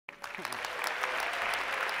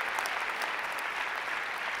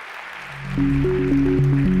Imagine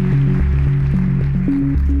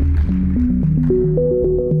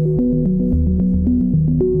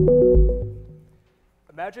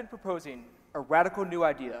proposing a radical new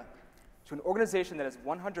idea to an organization that is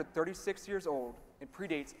 136 years old and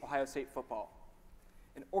predates Ohio State football,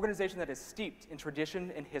 an organization that is steeped in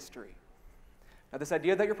tradition and history. Now, this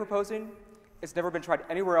idea that you're proposing, it's never been tried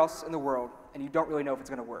anywhere else in the world, and you don't really know if it's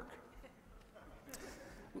going to work.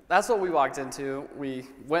 That's what we walked into. We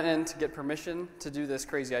went in to get permission to do this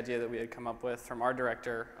crazy idea that we had come up with from our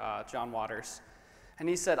director, John Waters. And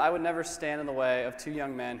he said, I would never stand in the way of two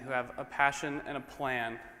young men who have a passion and a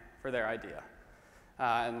plan for their idea.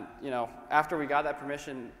 And you know, after we got that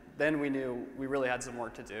permission, then we knew we really had some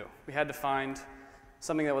work to do. We had to find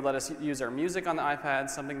something that would let us use our music on the iPad,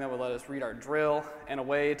 something that would let us read our drill, and a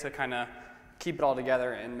way to kind of keep it all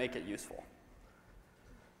together and make it useful.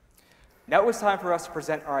 Now it was time for us to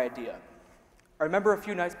present our idea. I remember a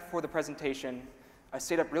few nights before the presentation, I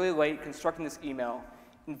stayed up really late constructing this email,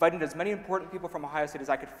 inviting as many important people from Ohio State as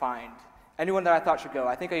I could find, anyone that I thought should go.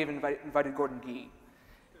 I think I even invited Gordon Gee.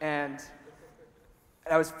 And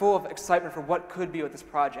I was full of excitement for what could be with this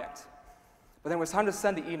project. But then when it was time to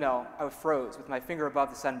send the email, I froze with my finger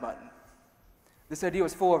above the send button. This idea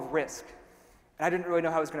was full of risk, and I didn't really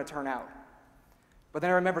know how it was going to turn out. But then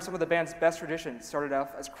I remember some of the band's best traditions started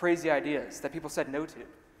off as crazy ideas that people said no to.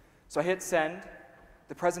 So I hit send.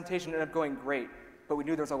 The presentation ended up going great, but we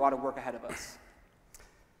knew there was a lot of work ahead of us.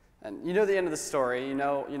 And you know the end of the story. You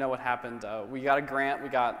know what happened. We got a grant. We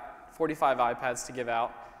got 45 iPads to give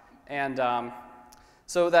out. And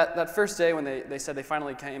so that first day when they said they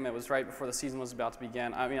finally came, it was right before the season was about to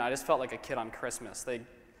begin. I mean, I just felt like a kid on Christmas. They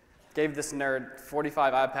gave this nerd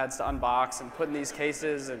 45 iPads to unbox and put in these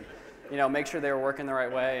cases and make sure they were working the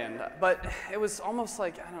right way. But it was almost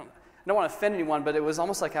like, I don't want to offend anyone, but it was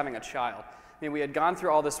almost like having a child. I mean, we had gone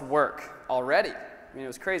through all this work already. I mean, it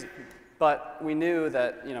was crazy. But we knew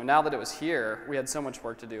that, now that it was here, we had so much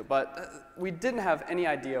work to do. But we didn't have any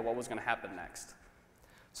idea what was going to happen next.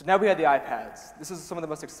 So now we had the iPads. This is some of the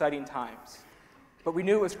most exciting times. But we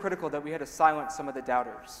knew it was critical that we had to silence some of the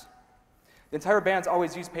doubters. The entire band's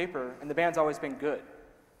always used paper, and the band's always been good.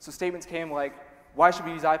 So statements came like, why should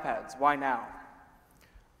we use iPads? Why now?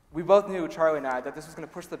 We both knew, Charlie and I, that this was going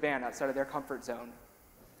to push the band outside of their comfort zone.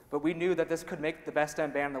 But we knew that this could make the best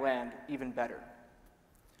damn band in the land even better.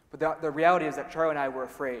 But the reality is that Charlie and I were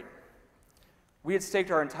afraid. We had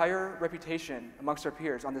staked our entire reputation amongst our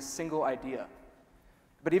peers on this single idea.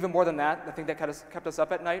 But even more than that, the thing that kept us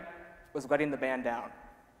up at night was letting the band down.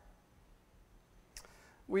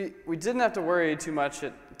 We didn't have to worry too much,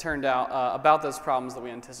 it turned out, about those problems that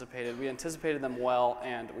we anticipated. We anticipated them well,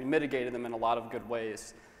 and we mitigated them in a lot of good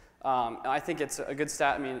ways. I think it's a good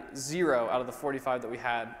stat. I mean, 0 out of the 45 that we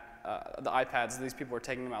had, the iPads, these people were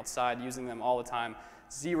taking them outside, using them all the time.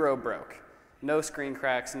 0 broke. No screen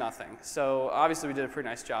cracks, nothing. So obviously we did a pretty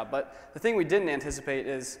nice job. But the thing we didn't anticipate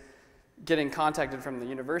is getting contacted from the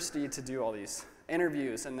university to do all these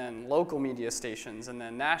interviews, and then local media stations, and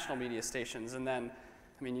then national media stations, and then,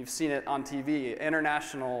 I mean, you've seen it on TV,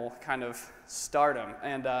 international kind of stardom,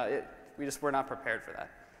 and we just were not prepared for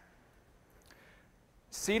that.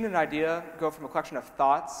 Seeing an idea go from a collection of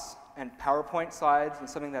thoughts and PowerPoint slides and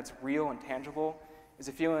something that's real and tangible is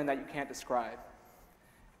a feeling that you can't describe.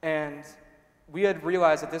 And we had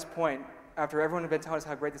realized at this point, after everyone had been telling us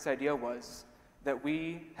how great this idea was, that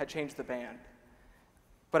we had changed the band.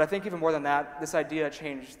 But I think even more than that, this idea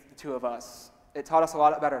changed the two of us. It taught us a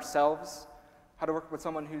lot about ourselves, how to work with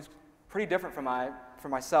someone who's pretty different from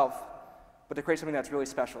myself, but to create something that's really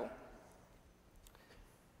special.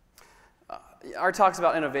 Our talk's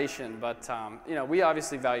about innovation, but we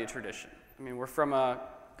obviously value tradition. I mean, we're from a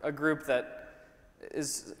group that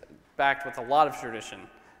is backed with a lot of tradition.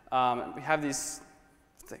 We have these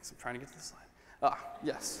things. I'm trying to get to the slide.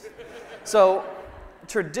 Yes. So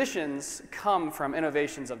traditions come from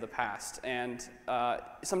innovations of the past, and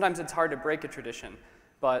sometimes it's hard to break a tradition,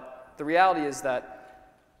 but the reality is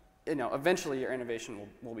that eventually your innovation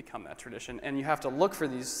will become that tradition, and you have to look for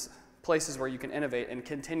these places where you can innovate and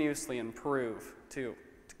continuously improve to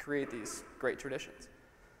create these great traditions.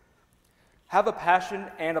 Have a passion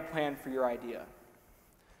and a plan for your idea.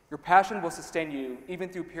 Your passion will sustain you even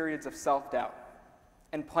through periods of self-doubt.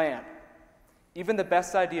 And plan. Even the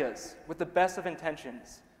best ideas, with the best of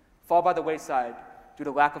intentions, fall by the wayside due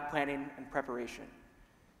to lack of planning and preparation.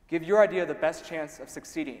 Give your idea the best chance of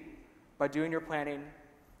succeeding by doing your planning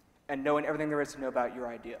and knowing everything there is to know about your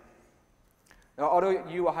idea. Now, all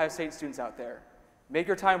you Ohio State students out there, make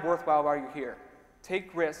your time worthwhile while you're here.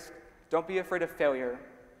 Take risks, don't be afraid of failure,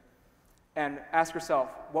 and ask yourself,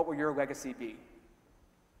 what will your legacy be?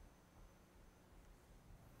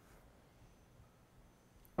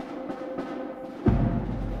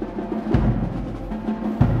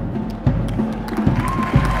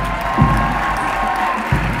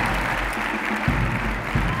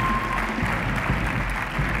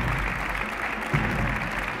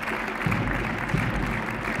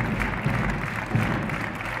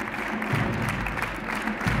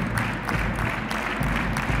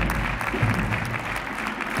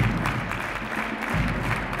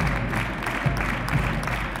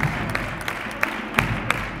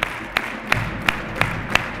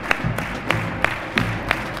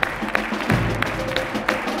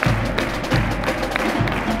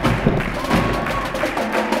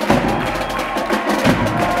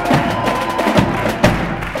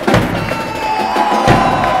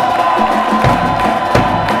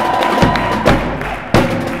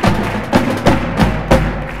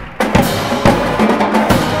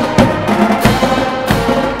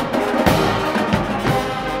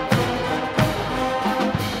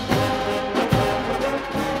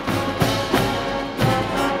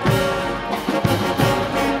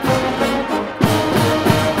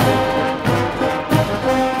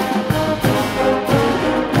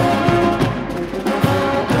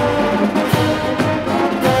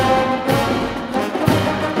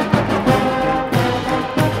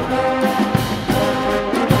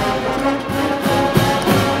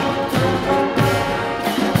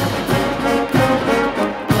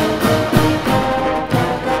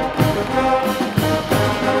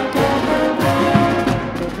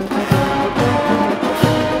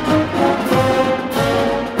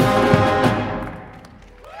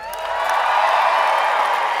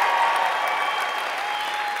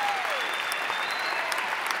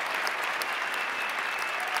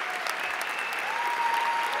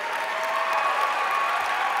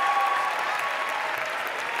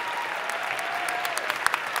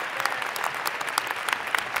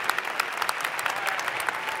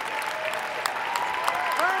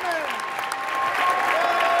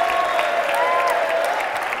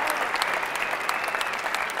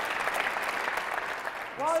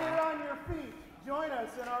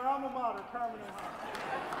 students in our alma mater, Carmen, Ohio.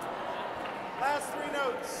 Last three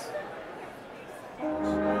notes.